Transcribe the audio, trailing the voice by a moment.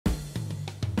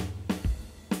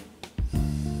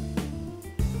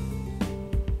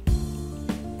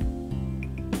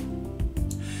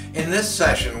In this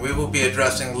session, we will be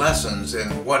addressing lessons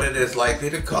in what it is likely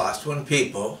to cost when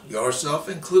people, yourself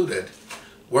included,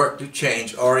 work to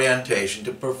change orientation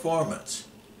to performance.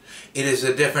 It is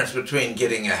the difference between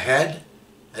getting ahead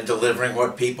and delivering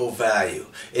what people value.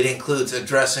 It includes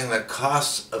addressing the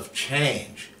costs of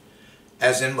change.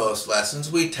 As in most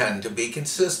lessons, we tend to be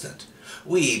consistent.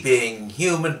 We, being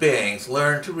human beings,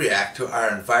 learn to react to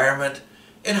our environment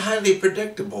in highly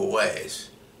predictable ways.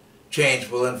 Change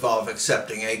will involve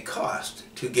accepting a cost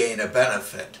to gain a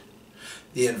benefit.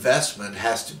 The investment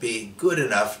has to be good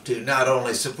enough to not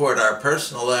only support our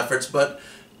personal efforts, but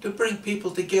to bring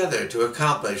people together to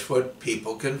accomplish what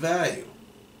people can value.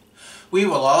 We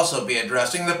will also be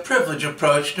addressing the privilege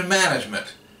approach to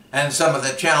management and some of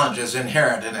the challenges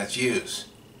inherent in its use.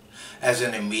 As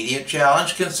an immediate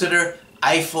challenge, consider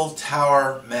Eiffel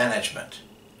Tower management.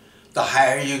 The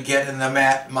higher you get in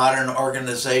the modern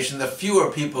organization, the fewer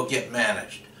people get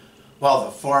managed. While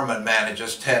the foreman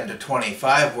manages 10 to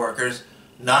 25 workers,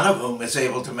 none of whom is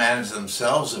able to manage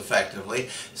themselves effectively,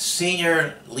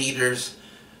 senior leaders,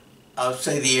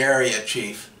 say the area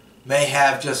chief, may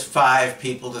have just 5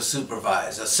 people to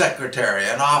supervise: a secretary,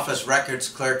 an office records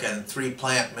clerk, and 3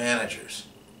 plant managers.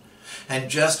 And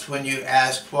just when you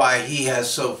ask why he has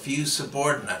so few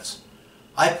subordinates,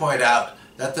 I point out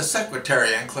that the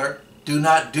secretary and clerk do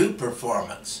not do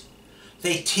performance.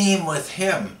 They team with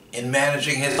him in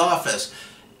managing his office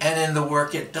and in the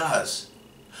work it does.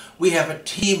 We have a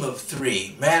team of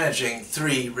 3 managing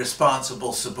 3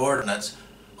 responsible subordinates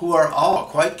who are all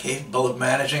quite capable of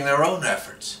managing their own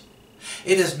efforts.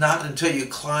 It is not until you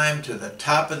climb to the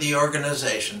top of the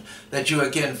organization that you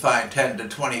again find 10 to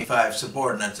 25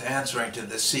 subordinates answering to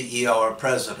the CEO or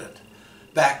president,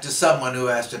 back to someone who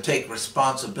has to take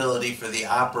responsibility for the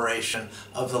operation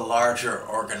of the larger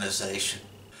organization.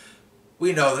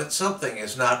 We know that something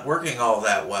is not working all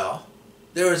that well.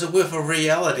 There is a whiff of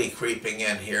reality creeping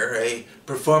in here, a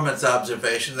performance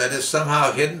observation that is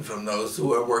somehow hidden from those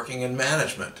who are working in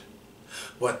management.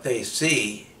 What they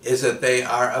see is that they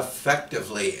are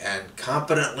effectively and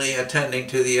competently attending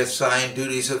to the assigned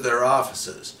duties of their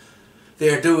offices.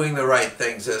 They are doing the right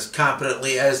things as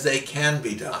competently as they can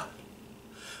be done.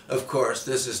 Of course,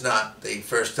 this is not the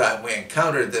first time we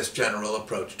encountered this general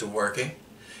approach to working.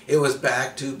 It was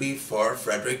back to before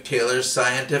Frederick Taylor's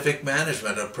scientific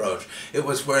management approach. It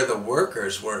was where the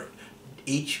workers were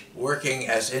each working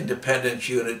as independent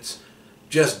units,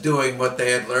 just doing what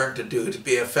they had learned to do to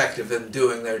be effective in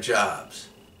doing their jobs.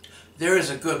 There is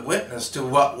a good witness to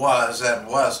what was and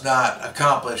was not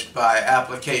accomplished by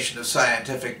application of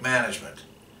scientific management.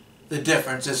 The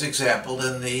difference is exampled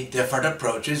in the different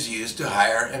approaches used to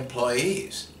hire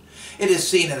employees. It is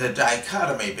seen in the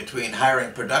dichotomy between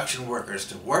hiring production workers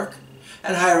to work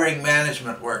and hiring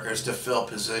management workers to fill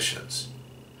positions.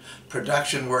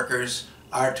 Production workers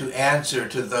are to answer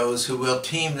to those who will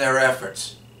team their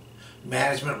efforts.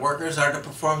 Management workers are to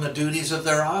perform the duties of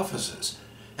their offices,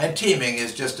 and teaming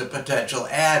is just a potential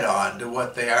add-on to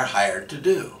what they are hired to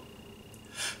do.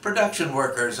 Production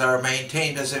workers are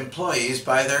maintained as employees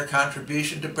by their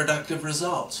contribution to productive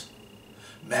results.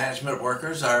 Management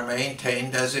workers are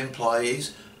maintained as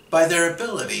employees by their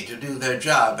ability to do their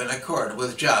job in accord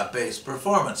with job-based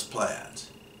performance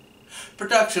plans.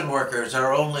 Production workers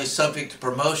are only subject to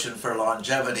promotion for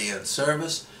longevity and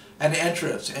service and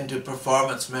entrance into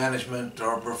performance management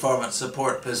or performance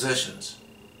support positions.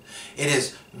 It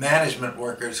is management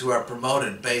workers who are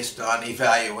promoted based on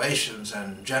evaluations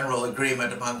and general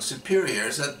agreement among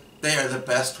superiors that they are the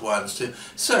best ones to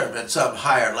serve at some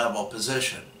higher level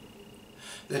position.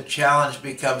 The challenge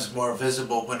becomes more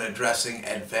visible when addressing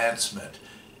advancement.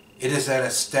 It is an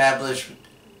established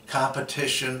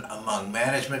competition among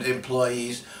management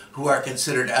employees who are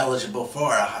considered eligible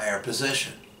for a higher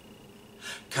position.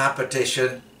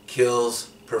 Competition kills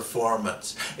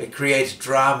performance. It creates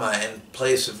drama in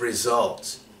place of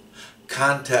results.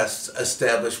 Contests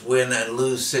establish win and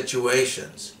lose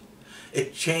situations.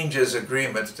 It changes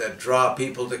agreements that draw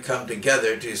people to come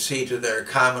together to see to their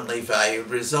commonly valued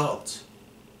results.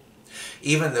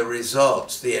 Even the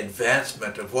results, the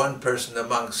advancement of one person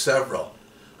among several,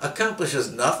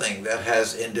 accomplishes nothing that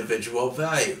has individual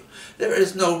value. There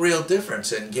is no real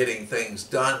difference in getting things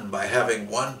done by having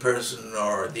one person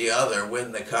or the other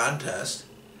win the contest.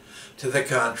 To the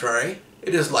contrary,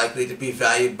 it is likely to be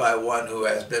valued by one who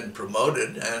has been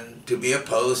promoted and to be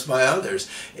opposed by others.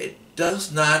 It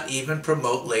does not even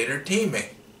promote later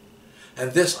teaming.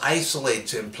 And this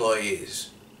isolates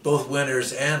employees, both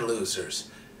winners and losers.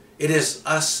 It is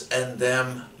us and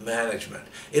them management.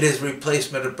 It is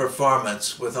replacement of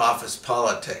performance with office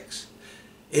politics.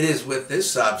 It is with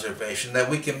this observation that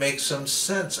we can make some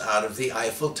sense out of the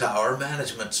Eiffel Tower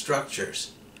management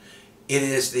structures. It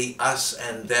is the us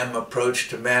and them approach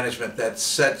to management that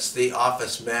sets the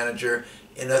office manager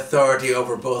in authority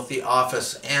over both the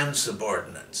office and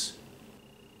subordinates.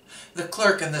 The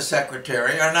clerk and the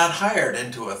secretary are not hired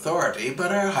into authority,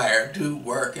 but are hired to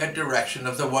work at direction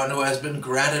of the one who has been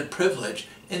granted privilege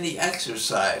in the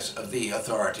exercise of the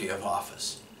authority of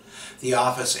office. The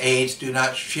office aides do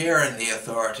not share in the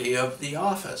authority of the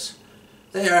office.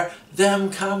 They are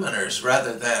them commoners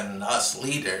rather than us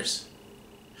leaders.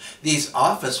 These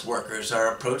office workers are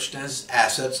approached as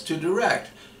assets to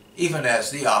direct, even as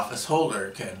the office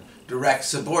holder can direct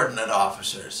subordinate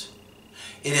officers.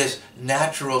 It is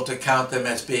natural to count them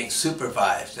as being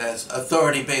supervised, as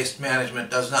authority-based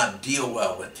management does not deal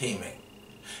well with teaming.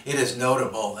 It is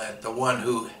notable that the one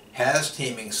who has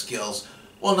teaming skills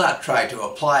will not try to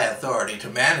apply authority to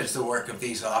manage the work of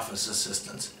these office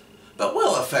assistants, but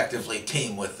will effectively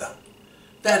team with them.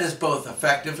 That is both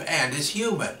effective and is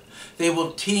human. They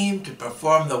will team to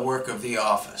perform the work of the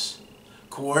office,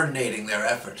 coordinating their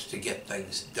efforts to get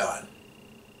things done.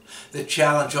 The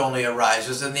challenge only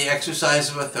arises in the exercise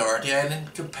of authority and in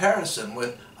comparison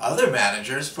with other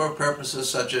managers for purposes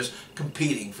such as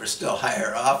competing for still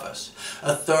higher office.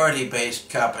 Authority-based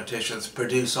competitions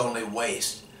produce only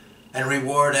waste and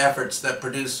reward efforts that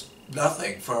produce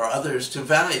nothing for others to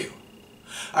value.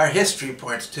 Our history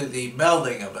points to the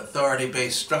melding of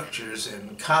authority-based structures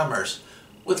in commerce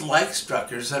with like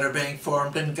structures that are being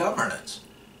formed in governance.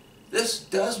 This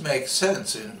does make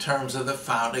sense in terms of the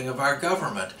founding of our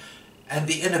government and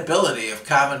the inability of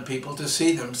common people to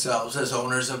see themselves as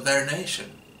owners of their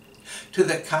nation. To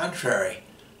the contrary,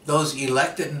 those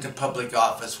elected into public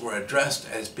office were addressed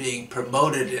as being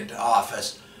promoted into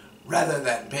office rather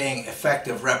than being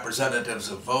effective representatives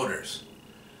of voters.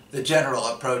 The general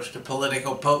approach to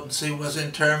political potency was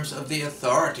in terms of the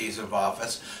authorities of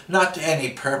office, not to any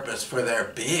purpose for their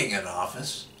being in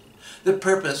office. The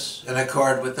purpose, in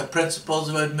accord with the principles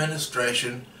of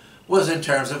administration, was in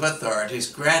terms of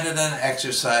authorities granted and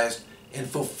exercised in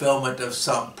fulfillment of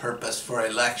some purpose for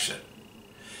election.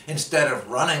 Instead of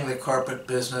running the corporate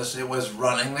business, it was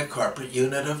running the corporate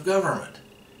unit of government.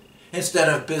 Instead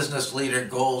of business leader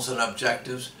goals and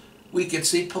objectives, we could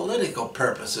see political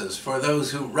purposes for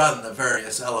those who run the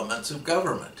various elements of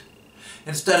government.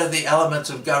 Instead of the elements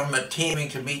of government teaming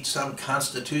to meet some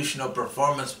constitutional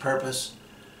performance purpose,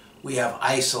 we have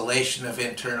isolation of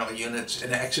internal units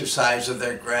in exercise of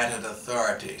their granted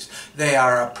authorities. They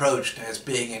are approached as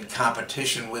being in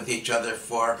competition with each other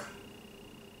for.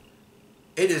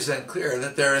 It is then clear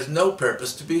that there is no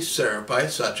purpose to be served by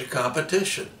such a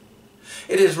competition.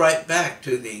 It is right back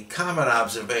to the common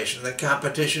observation that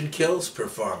competition kills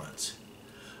performance.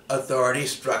 Authority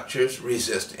structures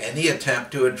resist any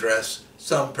attempt to address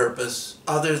some purpose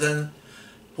other than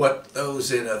what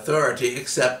those in authority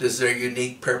accept as their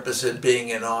unique purpose in being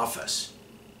in office.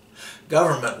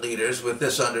 Government leaders with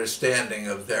this understanding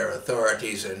of their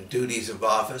authorities and duties of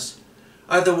office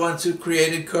are the ones who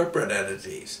created corporate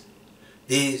entities.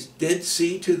 These did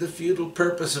see to the feudal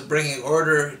purpose of bringing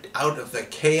order out of the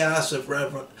chaos of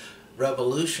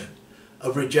revolution,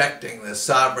 of rejecting the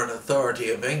sovereign authority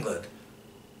of England,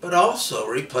 but also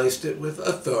replaced it with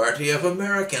authority of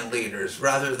American leaders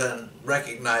rather than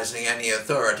recognizing any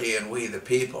authority in we the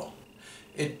people.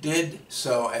 It did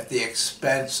so at the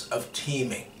expense of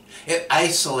teaming. It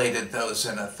isolated those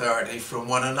in authority from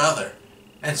one another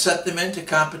and set them into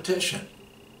competition.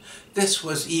 This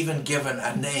was even given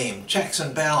a name, checks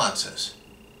and balances.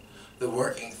 The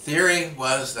working theory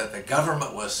was that the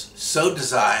government was so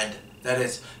designed that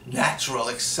its natural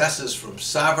excesses from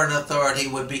sovereign authority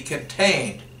would be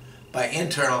contained by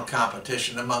internal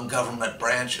competition among government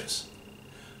branches.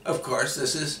 Of course,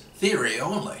 this is theory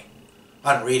only.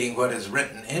 On reading what is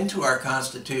written into our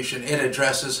Constitution, it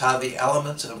addresses how the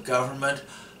elements of government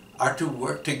are to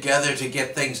work together to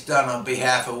get things done on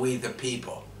behalf of we the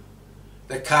people.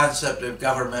 The concept of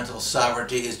governmental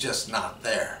sovereignty is just not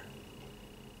there.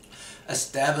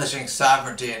 Establishing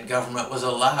sovereignty in government was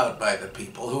allowed by the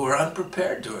people who were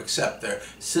unprepared to accept their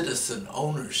citizen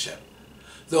ownership.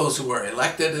 Those who were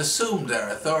elected assumed their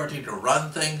authority to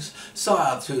run things,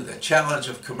 saw through the challenge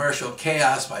of commercial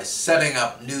chaos by setting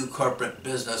up new corporate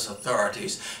business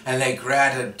authorities, and they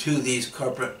granted to these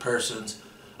corporate persons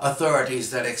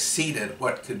authorities that exceeded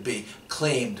what could be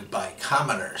claimed by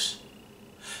commoners.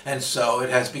 And so it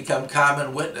has become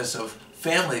common witness of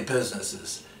family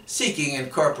businesses seeking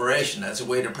incorporation as a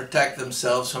way to protect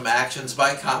themselves from actions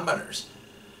by commoners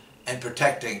and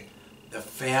protecting the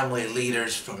family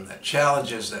leaders from the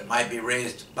challenges that might be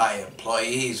raised by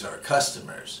employees or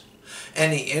customers.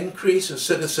 Any increase of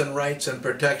citizen rights and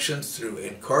protections through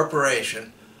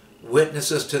incorporation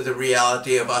witnesses to the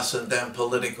reality of us and them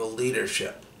political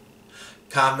leadership.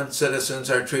 Common citizens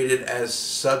are treated as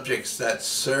subjects that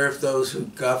serve those who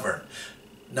govern,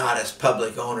 not as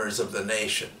public owners of the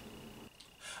nation.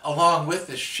 Along with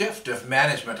the shift of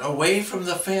management away from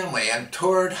the family and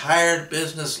toward hired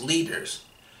business leaders,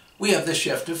 we have the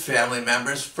shift of family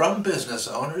members from business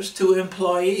owners to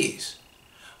employees.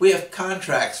 We have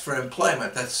contracts for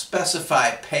employment that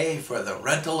specify pay for the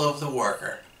rental of the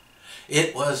worker.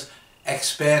 It was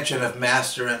expansion of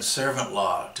master and servant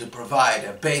law to provide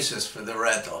a basis for the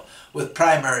rental, with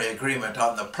primary agreement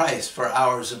on the price for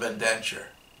hours of indenture.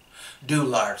 Due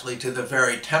largely to the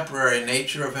very temporary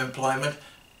nature of employment,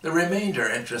 the remainder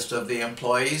interests of the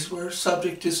employees were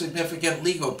subject to significant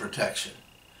legal protection.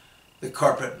 The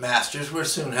corporate masters were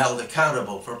soon held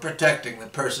accountable for protecting the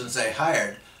persons they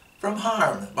hired from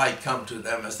harm that might come to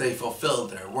them as they fulfilled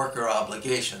their worker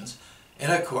obligations in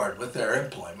accord with their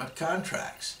employment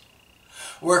contracts.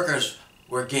 Workers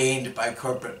were gained by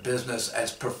corporate business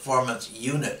as performance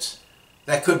units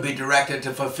that could be directed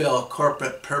to fulfill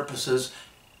corporate purposes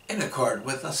in accord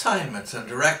with assignments and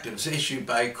directives issued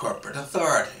by corporate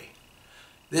authority.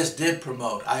 This did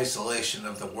promote isolation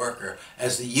of the worker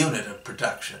as the unit of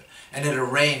production, and it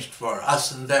arranged for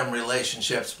us and them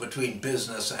relationships between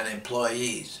business and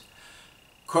employees.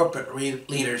 Corporate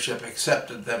leadership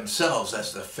accepted themselves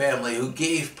as the family who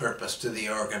gave purpose to the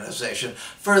organization,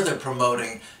 further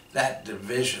promoting that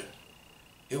division.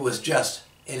 It was just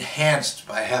enhanced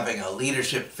by having a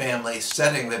leadership family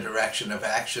setting the direction of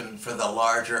action for the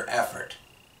larger effort.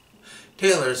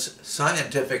 Taylor's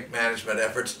scientific management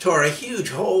efforts tore a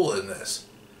huge hole in this.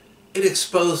 It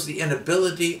exposed the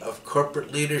inability of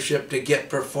corporate leadership to get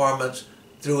performance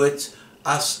through its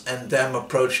us and them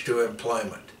approach to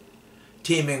employment.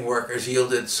 Teaming workers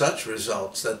yielded such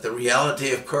results that the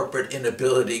reality of corporate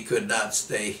inability could not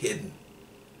stay hidden.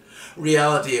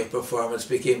 Reality of performance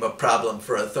became a problem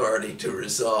for authority to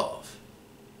resolve.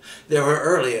 There were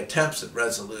early attempts at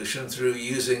resolution through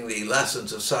using the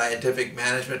lessons of scientific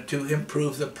management to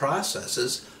improve the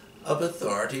processes of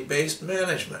authority-based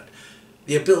management.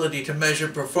 The ability to measure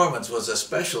performance was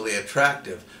especially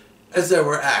attractive, as there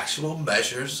were actual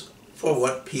measures for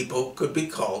what people could be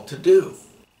called to do.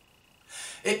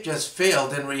 It just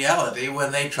failed in reality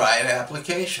when they tried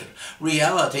application.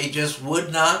 Reality just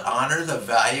would not honor the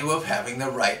value of having the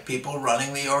right people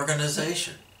running the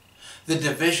organization. The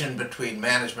division between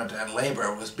management and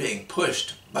labor was being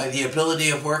pushed by the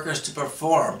ability of workers to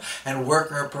perform, and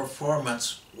worker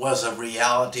performance was a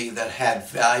reality that had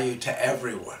value to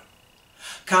everyone.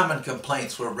 Common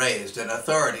complaints were raised in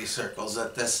authority circles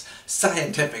that this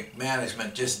scientific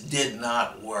management just did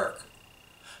not work.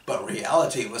 But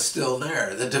reality was still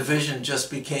there. The division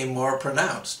just became more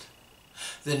pronounced.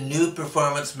 The new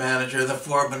performance manager, the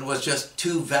foreman, was just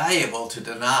too valuable to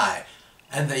deny,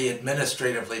 and the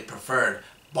administratively preferred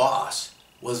boss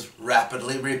was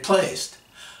rapidly replaced.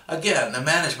 Again, the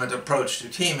management approach to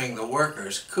teaming the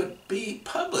workers could be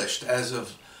published as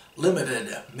of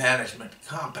limited management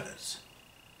competence.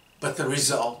 But the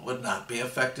result would not be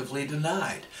effectively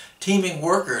denied. Teaming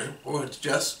workers was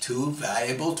just too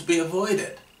valuable to be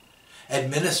avoided.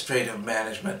 Administrative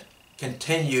management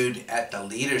continued at the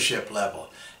leadership level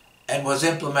and was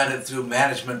implemented through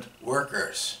management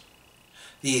workers.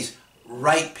 These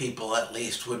right people, at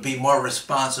least, would be more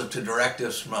responsive to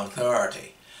directives from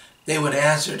authority. They would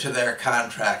answer to their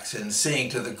contracts in seeing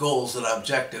to the goals and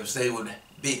objectives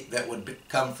that would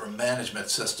come from management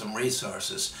system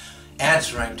resources,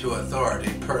 answering to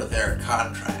authority per their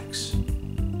contracts.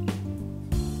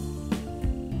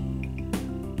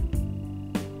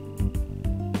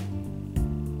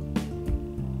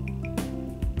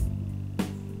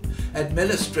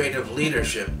 Administrative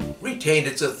leadership retained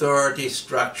its authority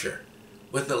structure,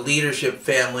 with the leadership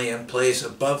family in place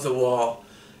above the wall,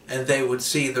 and they would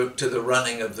see to the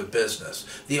running of the business.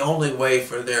 The only way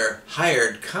for their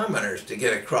hired commoners to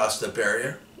get across the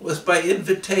barrier was by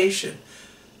invitation.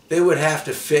 They would have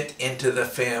to fit into the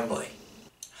family.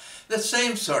 The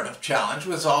same sort of challenge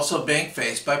was also being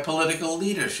faced by political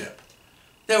leadership.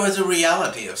 There was a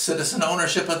reality of citizen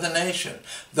ownership of the nation.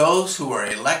 Those who were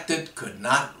elected could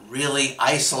not really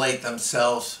isolate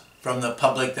themselves from the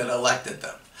public that elected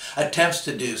them. Attempts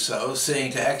to do so,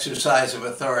 seeing to exercise of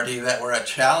authority that were a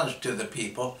challenge to the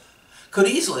people, could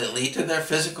easily lead to their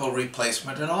physical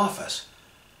replacement in office.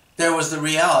 There was the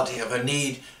reality of a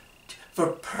need for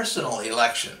personal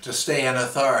election to stay in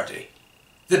authority.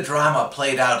 The drama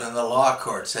played out in the law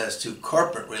courts as to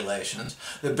corporate relations.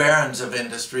 The barons of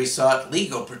industry sought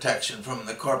legal protection from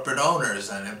the corporate owners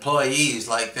and employees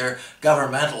like their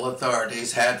governmental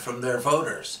authorities had from their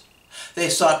voters. They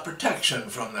sought protection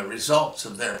from the results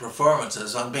of their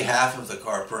performances on behalf of the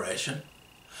corporation.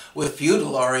 With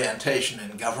feudal orientation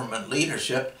in government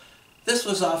leadership, this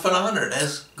was often honored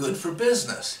as good for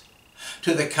business.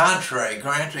 To the contrary,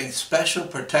 granting special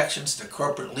protections to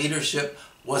corporate leadership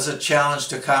was a challenge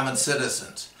to common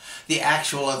citizens, the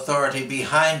actual authority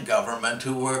behind government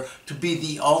who were to be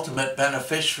the ultimate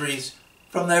beneficiaries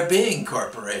from their being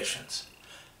corporations.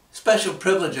 Special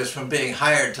privileges from being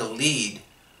hired to lead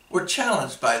were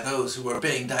challenged by those who were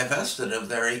being divested of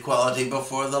their equality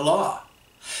before the law.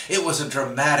 It was a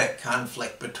dramatic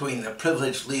conflict between the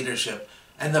privileged leadership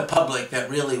and the public that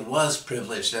really was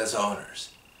privileged as owners.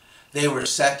 They were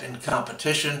set in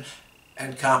competition,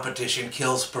 and competition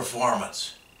kills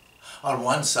performance. On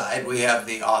one side, we have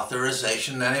the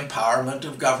authorization and empowerment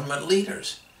of government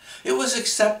leaders. It was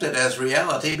accepted as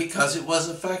reality because it was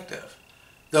effective.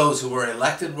 Those who were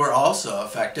elected were also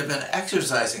effective in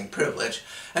exercising privilege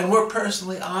and were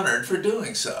personally honored for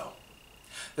doing so.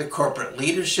 The corporate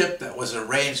leadership that was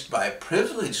arranged by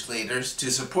privileged leaders to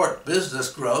support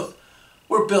business growth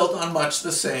were built on much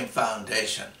the same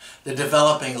foundation. The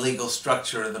developing legal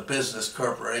structure of the business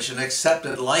corporation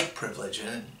accepted like privilege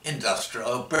in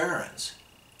industrial barons.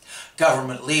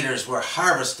 Government leaders were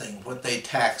harvesting what they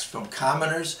taxed from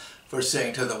commoners for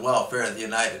seeing to the welfare of the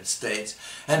United States,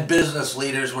 and business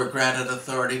leaders were granted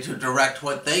authority to direct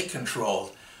what they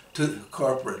controlled to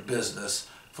corporate business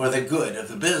for the good of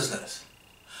the business.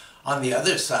 On the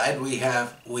other side, we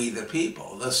have we the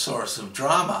people. The source of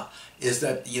drama is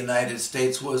that the United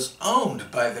States was owned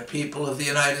by the people of the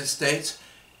United States.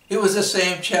 It was the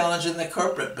same challenge in the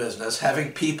corporate business,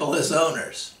 having people as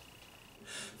owners.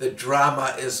 The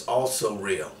drama is also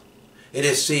real. It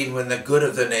is seen when the good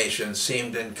of the nation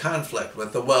seemed in conflict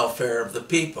with the welfare of the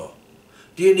people.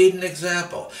 Do you need an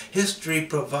example? History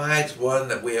provides one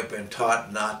that we have been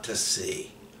taught not to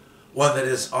see, one that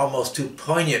is almost too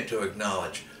poignant to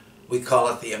acknowledge. We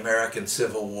call it the American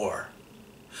Civil War.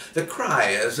 The cry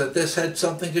is that this had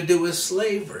something to do with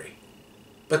slavery,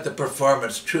 but the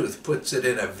performance truth puts it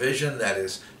in a vision that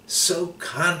is so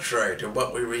contrary to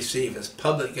what we receive as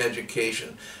public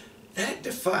education that it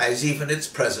defies even its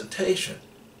presentation.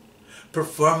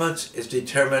 Performance is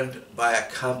determined by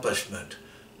accomplishment,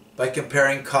 by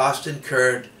comparing cost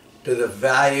incurred to the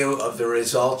value of the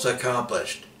results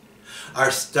accomplished.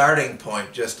 Our starting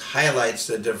point just highlights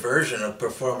the diversion of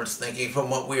performance thinking from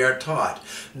what we are taught.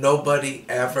 Nobody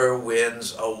ever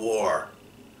wins a war.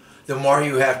 The more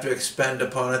you have to expend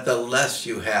upon it, the less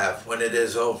you have when it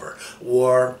is over.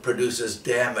 War produces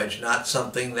damage, not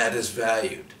something that is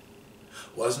valued.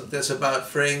 Wasn't this about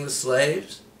freeing the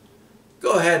slaves?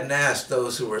 Go ahead and ask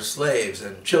those who were slaves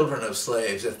and children of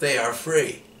slaves if they are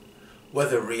free.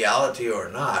 Whether reality or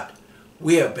not,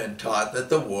 we have been taught that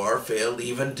the war failed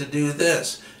even to do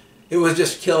this. It was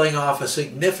just killing off a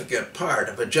significant part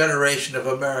of a generation of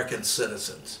American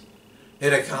citizens.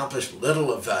 It accomplished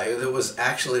little of value that was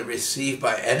actually received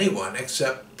by anyone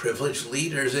except privileged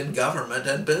leaders in government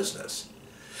and business.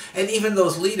 And even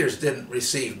those leaders didn't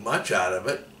receive much out of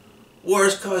it.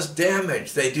 Wars cause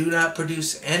damage. They do not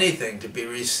produce anything to be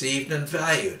received and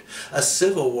valued. A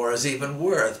civil war is even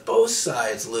worse. Both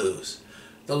sides lose.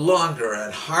 The longer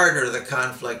and harder the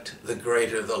conflict, the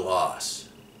greater the loss.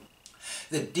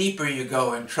 The deeper you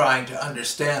go in trying to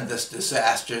understand this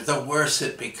disaster, the worse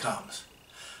it becomes.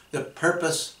 The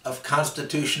purpose of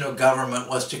constitutional government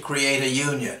was to create a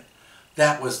union.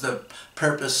 That was the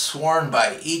purpose sworn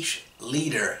by each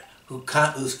leader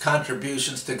whose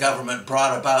contributions to government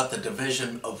brought about the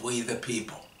division of we the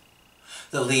people.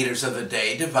 The leaders of the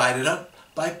day divided up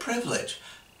by privilege,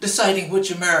 deciding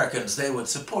which Americans they would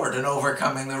support and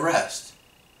overcoming the rest.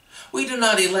 We do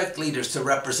not elect leaders to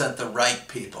represent the right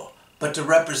people, but to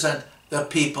represent the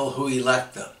people who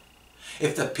elect them.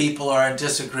 If the people are in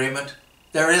disagreement,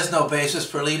 there is no basis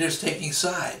for leaders taking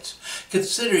sides.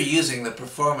 Consider using the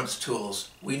performance tools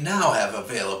we now have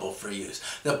available for use.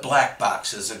 The black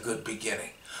box is a good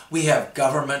beginning. We have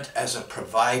government as a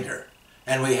provider,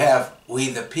 and we have we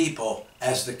the people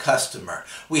as the customer.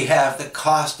 We have the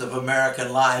cost of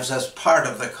American lives as part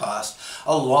of the cost,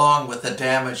 along with the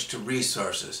damage to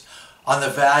resources. On the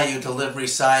value delivery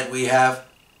side, we have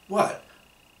what?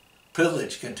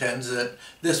 Privilege contends that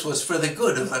this was for the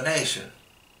good of the nation.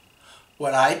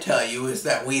 What I tell you is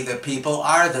that we the people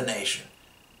are the nation.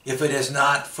 If it is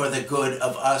not for the good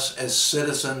of us as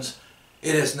citizens,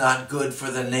 it is not good for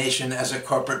the nation as a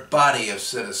corporate body of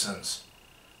citizens.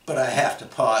 But I have to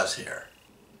pause here.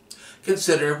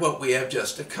 Consider what we have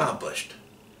just accomplished.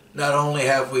 Not only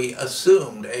have we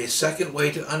assumed a second way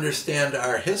to understand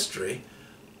our history,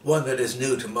 one that is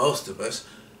new to most of us,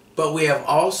 but we have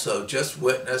also just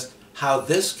witnessed how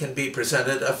this can be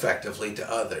presented effectively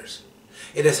to others.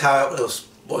 It is how it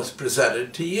was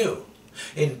presented to you.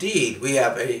 Indeed, we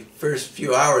have a first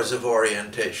few hours of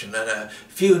orientation and a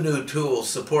few new tools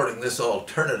supporting this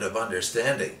alternative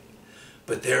understanding.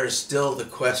 But there is still the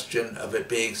question of it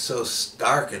being so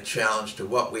stark a challenge to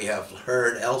what we have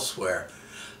heard elsewhere.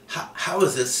 How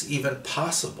is this even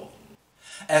possible?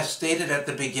 As stated at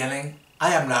the beginning,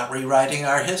 I am not rewriting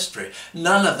our history.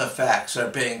 None of the facts are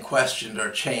being questioned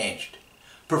or changed.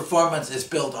 Performance is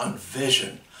built on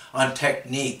vision, on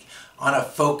technique, on a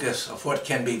focus of what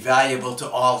can be valuable to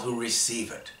all who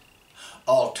receive it.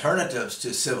 Alternatives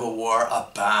to civil war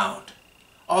abound.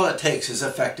 All it takes is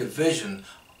effective vision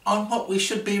on what we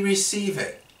should be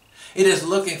receiving. It is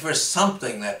looking for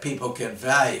something that people can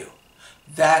value.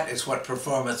 That is what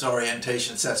performance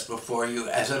orientation sets before you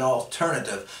as an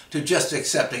alternative to just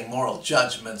accepting moral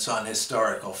judgments on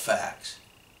historical facts.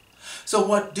 So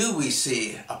what do we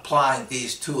see applying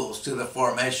these tools to the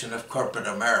formation of corporate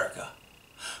America?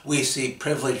 We see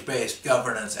privilege-based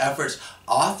governance efforts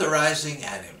authorizing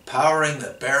and empowering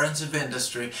the barons of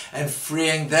industry and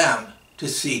freeing them to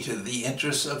see to the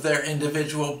interests of their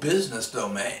individual business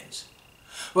domains.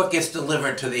 What gets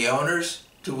delivered to the owners,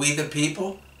 to we the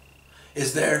people?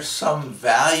 Is there some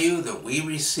value that we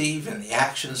receive in the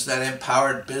actions that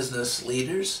empowered business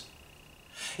leaders?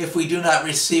 If we do not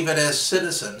receive it as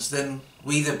citizens, then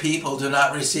we the people do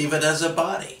not receive it as a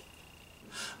body.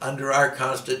 Under our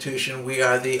Constitution, we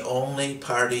are the only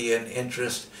party in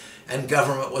interest, and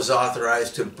government was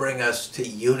authorized to bring us to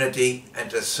unity and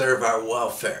to serve our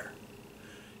welfare.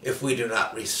 If we do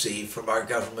not receive from our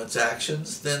government's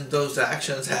actions, then those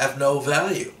actions have no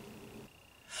value.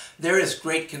 There is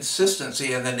great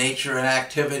consistency in the nature and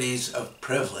activities of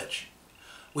privilege.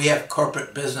 We have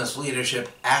corporate business leadership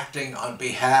acting on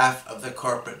behalf of the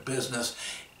corporate business,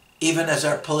 even as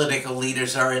our political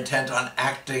leaders are intent on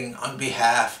acting on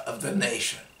behalf of the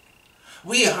nation.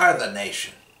 We are the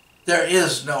nation. There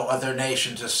is no other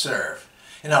nation to serve.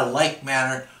 In a like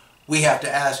manner, we have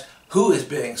to ask, who is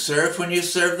being served when you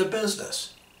serve the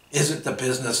business? Is it the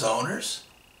business owners?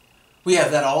 We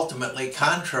have that ultimately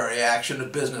contrary action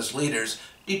of business leaders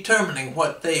determining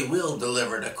what they will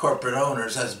deliver to corporate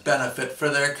owners as benefit for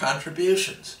their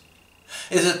contributions.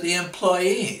 Is it the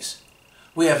employees?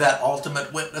 We have that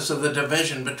ultimate witness of the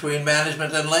division between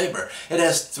management and labor. It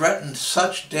has threatened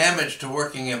such damage to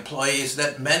working employees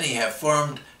that many have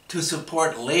formed to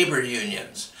support labor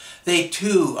unions. They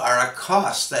too are a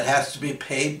cost that has to be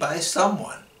paid by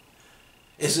someone.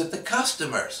 Is it the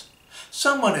customers?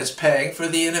 Someone is paying for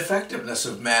the ineffectiveness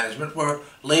of management where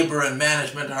labor and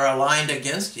management are aligned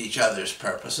against each other's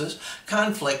purposes.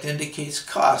 Conflict indicates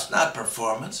cost, not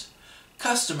performance.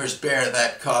 Customers bear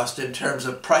that cost in terms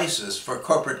of prices for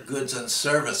corporate goods and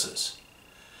services.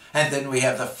 And then we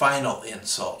have the final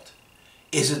insult.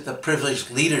 Is it the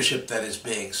privileged leadership that is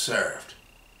being served?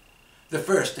 The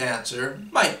first answer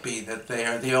might be that they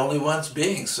are the only ones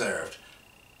being served.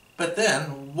 But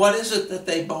then, what is it that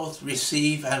they both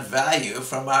receive and value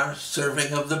from our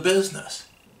serving of the business?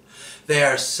 They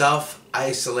are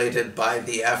self-isolated by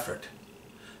the effort.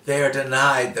 They are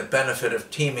denied the benefit of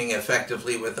teaming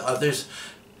effectively with others.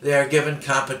 They are given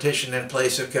competition in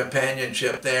place of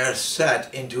companionship. They are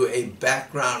set into a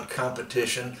background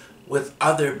competition with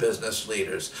other business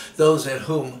leaders, those in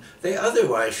whom they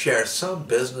otherwise share some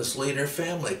business leader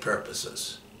family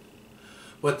purposes.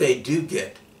 What they do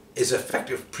get is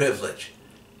effective privilege,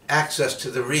 access to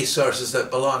the resources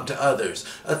that belong to others,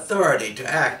 authority to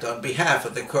act on behalf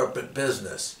of the corporate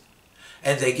business.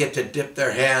 And they get to dip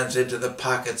their hands into the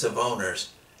pockets of owners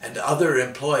and other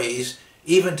employees,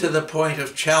 even to the point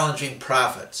of challenging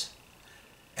profits.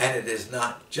 And it is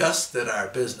not just that our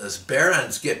business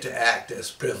barons get to act as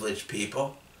privileged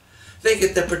people. They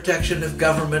get the protection of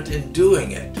government in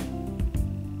doing it.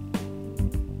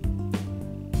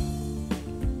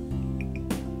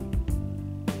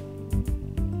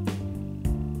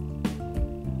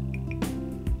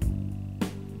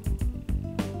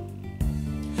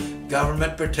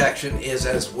 Government protection is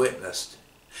as witnessed.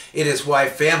 It is why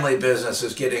family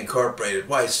businesses get incorporated,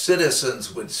 why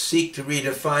citizens would seek to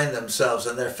redefine themselves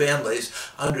and their families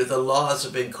under the laws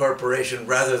of incorporation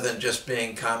rather than just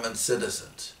being common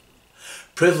citizens.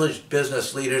 Privileged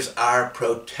business leaders are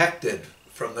protected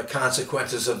from the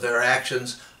consequences of their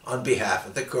actions on behalf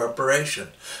of the corporation,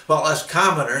 while us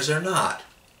commoners are not.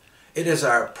 It is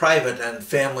our private and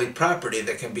family property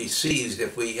that can be seized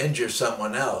if we injure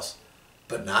someone else,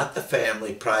 but not the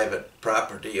family private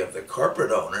property of the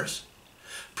corporate owners.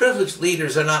 Privileged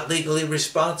leaders are not legally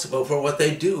responsible for what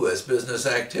they do as business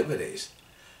activities.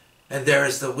 And there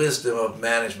is the wisdom of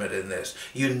management in this.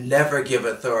 You never give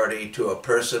authority to a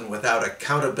person without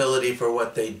accountability for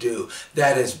what they do.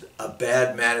 That is a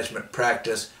bad management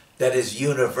practice that is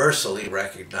universally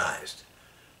recognized.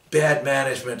 Bad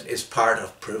management is part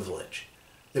of privilege.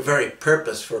 The very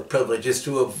purpose for privilege is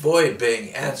to avoid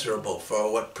being answerable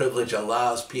for what privilege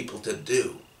allows people to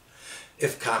do.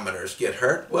 If commoners get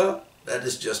hurt, well, that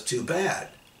is just too bad.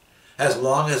 As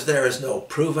long as there is no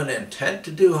proven intent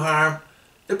to do harm,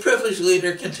 the privileged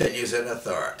leader continues in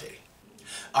authority.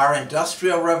 Our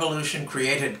Industrial Revolution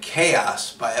created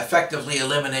chaos by effectively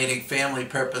eliminating family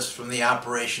purpose from the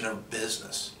operation of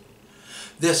business.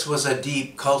 This was a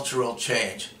deep cultural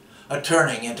change, a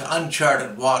turning into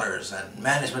uncharted waters, and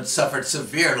management suffered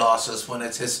severe losses when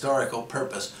its historical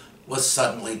purpose was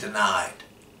suddenly denied.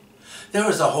 There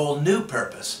was a whole new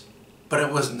purpose, but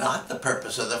it was not the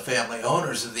purpose of the family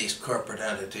owners of these corporate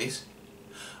entities.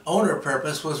 Owner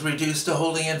purpose was reduced to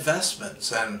holding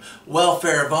investments, and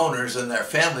welfare of owners and their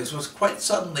families was quite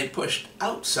suddenly pushed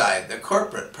outside the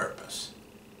corporate purpose.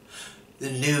 The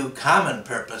new common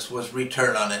purpose was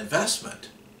return on investment.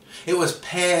 It was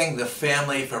paying the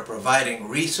family for providing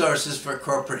resources for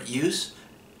corporate use.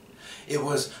 It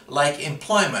was like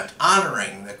employment,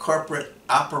 honoring the corporate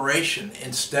operation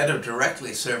instead of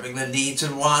directly serving the needs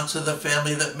and wants of the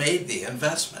family that made the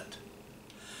investment.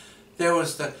 There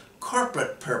was the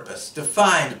corporate purpose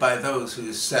defined by those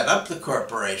who set up the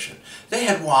corporation. They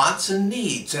had wants and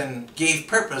needs and gave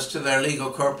purpose to their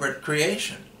legal corporate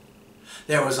creation.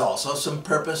 There was also some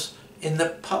purpose in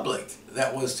the public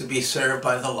that was to be served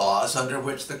by the laws under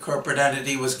which the corporate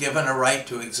entity was given a right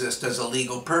to exist as a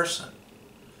legal person.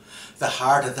 The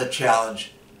heart of the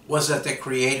challenge was that the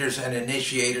creators and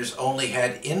initiators only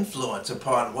had influence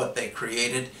upon what they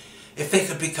created if they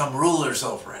could become rulers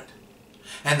over it.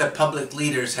 And the public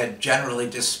leaders had generally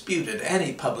disputed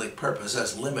any public purpose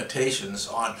as limitations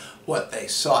on what they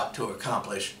sought to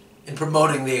accomplish in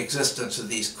promoting the existence of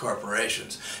these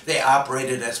corporations. They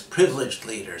operated as privileged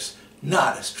leaders,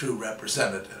 not as true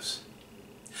representatives.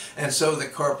 And so the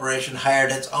corporation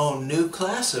hired its own new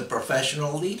class of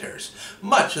professional leaders,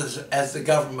 much as the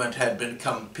government had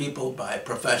become peopled by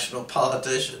professional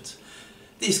politicians.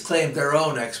 These claimed their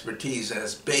own expertise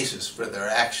as basis for their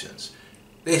actions.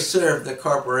 They served the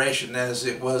corporation as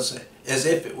if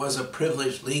it was a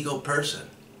privileged legal person.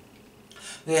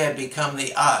 They had become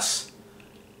the us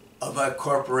of a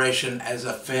corporation as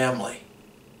a family.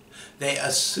 They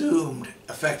assumed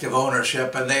effective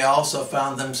ownership, and they also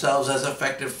found themselves as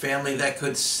effective family that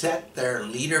could set their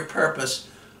leader purpose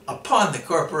upon the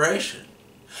corporation.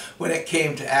 When it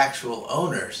came to actual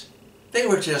owners, they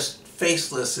were just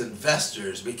faceless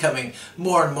investors, becoming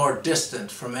more and more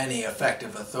distant from any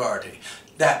effective authority.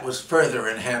 That was further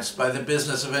enhanced by the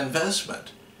business of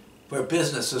investment, where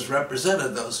businesses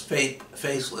represented those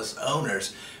faceless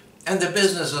owners, and the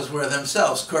businesses were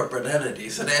themselves corporate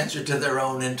entities that answered to their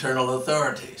own internal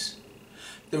authorities.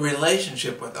 The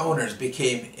relationship with owners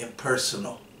became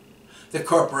impersonal. The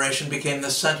corporation became the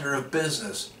center of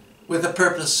business, with a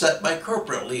purpose set by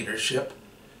corporate leadership,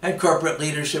 and corporate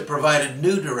leadership provided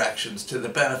new directions to the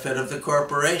benefit of the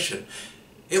corporation.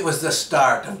 It was the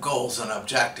start of goals and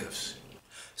objectives.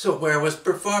 So where was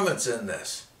performance in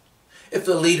this? If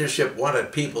the leadership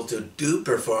wanted people to do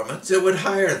performance, it would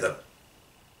hire them.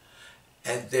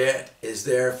 And that is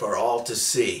there for all to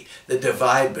see. The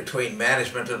divide between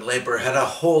management and labor had a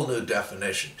whole new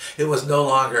definition. It was no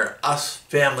longer us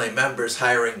family members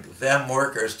hiring them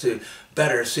workers to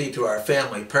better see to our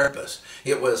family purpose.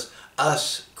 It was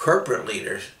us corporate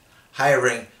leaders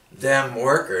hiring them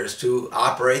workers to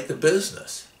operate the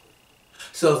business.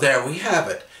 So there we have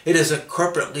it. It is a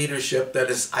corporate leadership that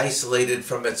is isolated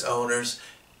from its owners,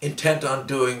 intent on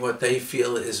doing what they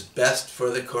feel is best for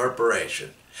the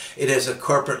corporation. It is a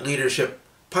corporate leadership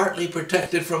partly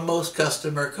protected from most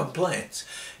customer complaints.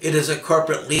 It is a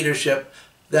corporate leadership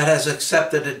that has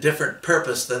accepted a different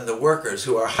purpose than the workers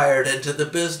who are hired into the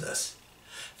business.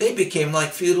 They became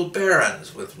like feudal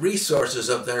barons with resources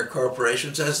of their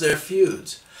corporations as their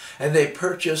feuds, and they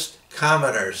purchased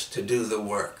commoners to do the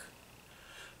work.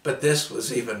 But this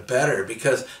was even better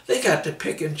because they got to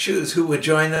pick and choose who would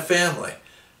join the family.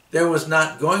 There was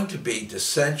not going to be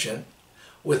dissension.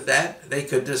 With that, they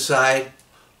could decide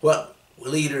what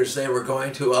leaders they were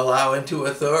going to allow into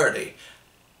authority.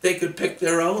 They could pick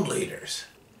their own leaders.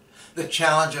 The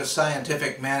challenge of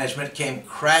scientific management came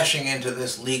crashing into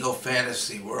this legal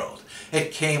fantasy world.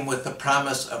 It came with the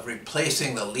promise of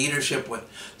replacing the leadership with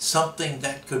something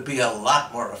that could be a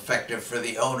lot more effective for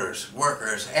the owners,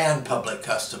 workers, and public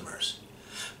customers.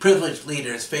 Privileged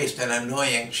leaders faced an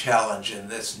annoying challenge in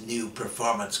this new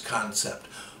performance concept,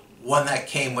 one that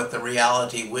came with the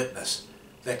reality witness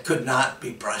that could not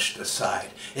be brushed aside.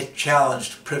 It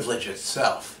challenged privilege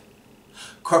itself.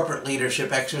 Corporate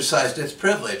leadership exercised its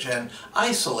privilege and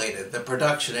isolated the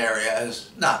production area as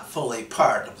not fully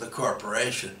part of the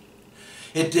corporation.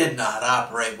 It did not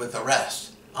operate with the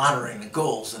rest, honoring the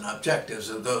goals and objectives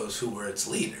of those who were its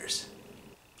leaders.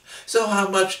 So how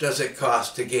much does it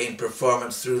cost to gain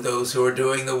performance through those who are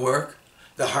doing the work?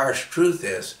 The harsh truth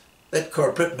is that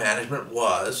corporate management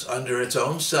was, under its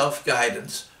own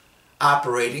self-guidance,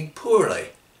 operating poorly.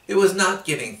 It was not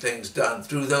getting things done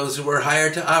through those who were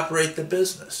hired to operate the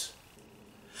business.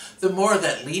 The more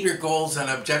that leader goals and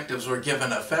objectives were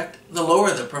given effect, the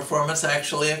lower the performance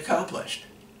actually accomplished.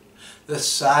 The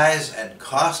size and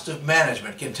cost of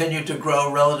management continued to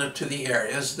grow relative to the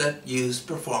areas that used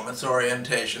performance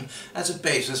orientation as a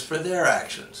basis for their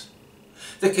actions.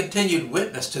 The continued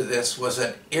witness to this was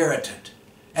an irritant,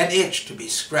 an itch to be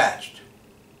scratched.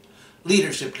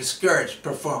 Leadership discouraged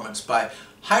performance by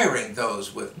hiring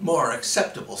those with more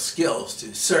acceptable skills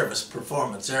to service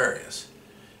performance areas.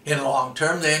 In the long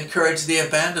term, they encouraged the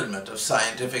abandonment of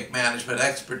scientific management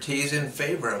expertise in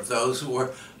favor of those who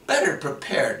were better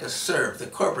prepared to serve the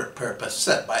corporate purpose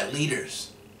set by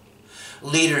leaders.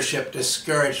 Leadership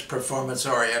discouraged performance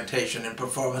orientation in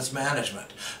performance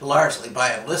management, largely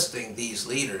by enlisting these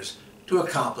leaders to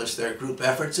accomplish their group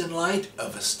efforts in light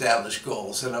of established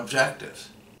goals and objectives.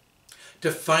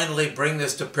 To finally bring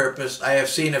this to purpose, I have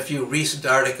seen a few recent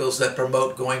articles that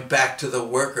promote going back to the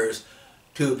workers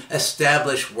to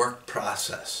establish work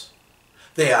process.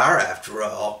 They are, after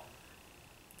all,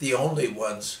 the only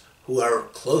ones who are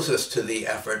closest to the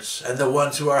efforts and the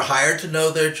ones who are hired to know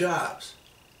their jobs.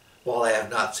 While I have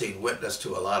not seen witness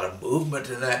to a lot of movement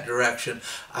in that direction,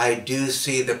 I do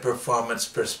see the performance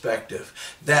perspective.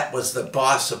 That was the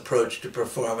boss approach to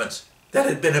performance that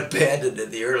had been abandoned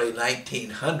in the early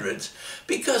 1900s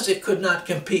because it could not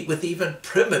compete with even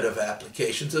primitive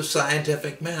applications of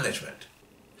scientific management.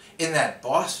 In that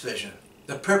boss vision,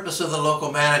 the purpose of the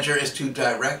local manager is to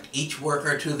direct each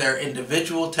worker to their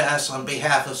individual tasks on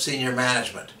behalf of senior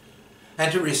management,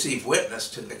 and to receive witness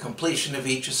to the completion of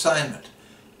each assignment.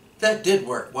 That did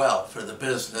work well for the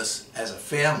business as a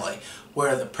family,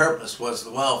 where the purpose was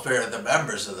the welfare of the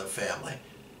members of the family.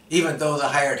 Even though the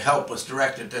hired help was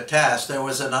directed to tasks, there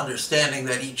was an understanding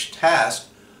that each task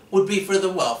would be for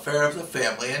the welfare of the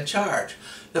family in charge.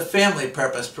 The family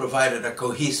purpose provided a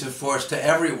cohesive force to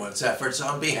everyone's efforts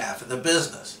on behalf of the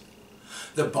business.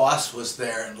 The boss was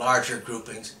there in larger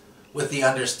groupings with the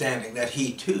understanding that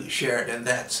he too shared in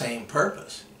that same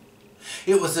purpose.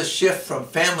 It was the shift from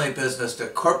family business to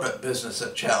corporate business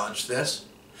that challenged this.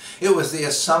 It was the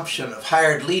assumption of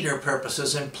hired leader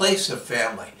purposes in place of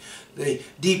family, the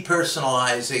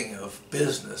depersonalizing of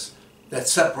business that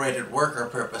separated worker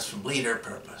purpose from leader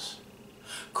purpose.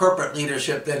 Corporate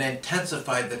leadership then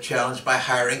intensified the challenge by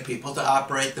hiring people to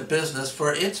operate the business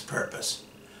for its purpose,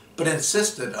 but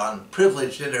insisted on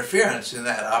privileged interference in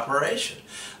that operation.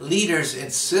 Leaders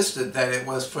insisted that it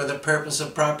was for the purpose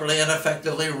of properly and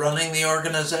effectively running the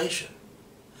organization.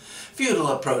 Feudal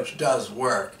approach does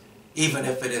work, even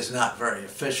if it is not very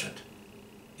efficient.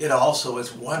 It also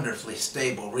is wonderfully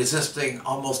stable, resisting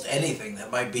almost anything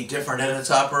that might be different in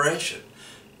its operation.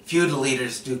 Feudal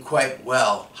leaders do quite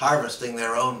well, harvesting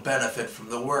their own benefit from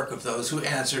the work of those who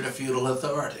answer to feudal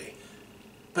authority.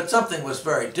 But something was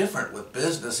very different with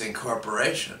business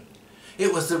incorporation.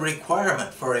 It was the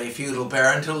requirement for a feudal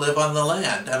baron to live on the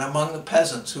land and among the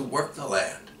peasants who worked the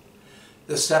land.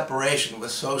 The separation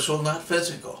was social, not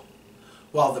physical.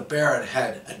 While the baron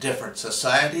had a different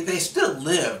society, they still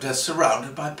lived as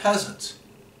surrounded by peasants.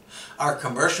 Our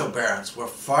commercial barons were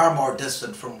far more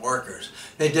distant from workers.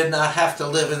 They did not have to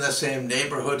live in the same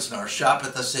neighborhoods, nor shop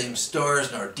at the same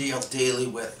stores, nor deal daily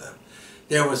with them.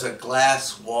 There was a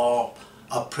glass wall,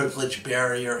 a privilege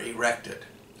barrier erected.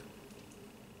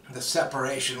 The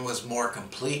separation was more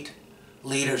complete.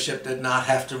 Leadership did not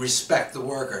have to respect the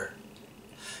worker.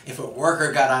 If a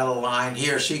worker got out of line,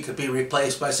 he or she could be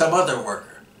replaced by some other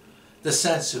worker. The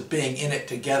sense of being in it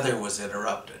together was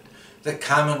interrupted. The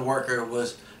common worker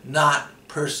was not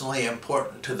personally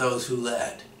important to those who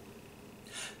led.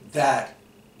 That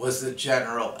was the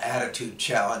general attitude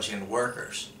challenge in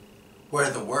workers, where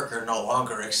the worker no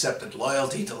longer accepted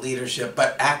loyalty to leadership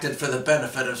but acted for the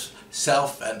benefit of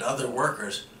self and other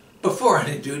workers before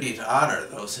any duty to honor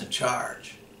those in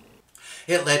charge.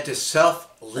 It led to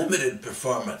self-limited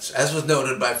performance, as was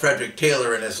noted by Frederick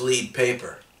Taylor in his lead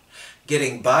paper.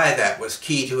 Getting by that was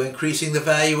key to increasing the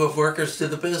value of workers to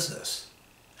the business.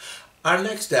 Our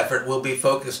next effort will be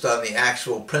focused on the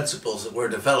actual principles that were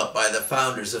developed by the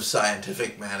founders of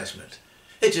scientific management.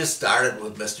 It just started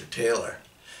with Mr. Taylor.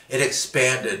 It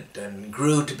expanded and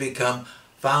grew to become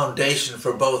foundation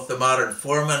for both the modern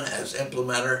foreman as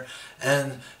implementer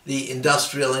and the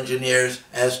industrial engineers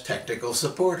as technical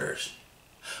supporters.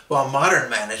 While modern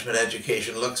management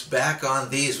education looks back on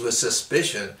these with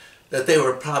suspicion that they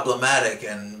were problematic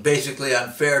and basically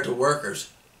unfair to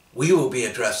workers, we will be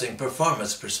addressing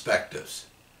performance perspectives.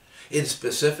 In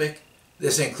specific,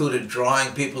 this included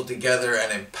drawing people together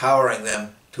and empowering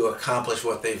them to accomplish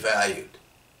what they valued.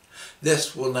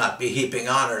 This will not be heaping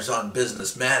honors on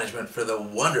business management for the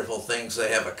wonderful things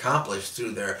they have accomplished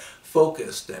through their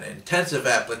focused and intensive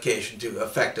application to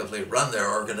effectively run their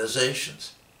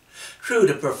organizations. True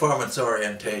to performance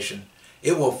orientation,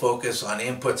 it will focus on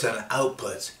inputs and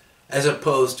outputs, as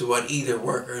opposed to what either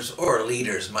workers or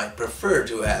leaders might prefer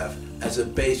to have as a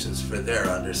basis for their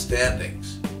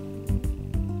understandings.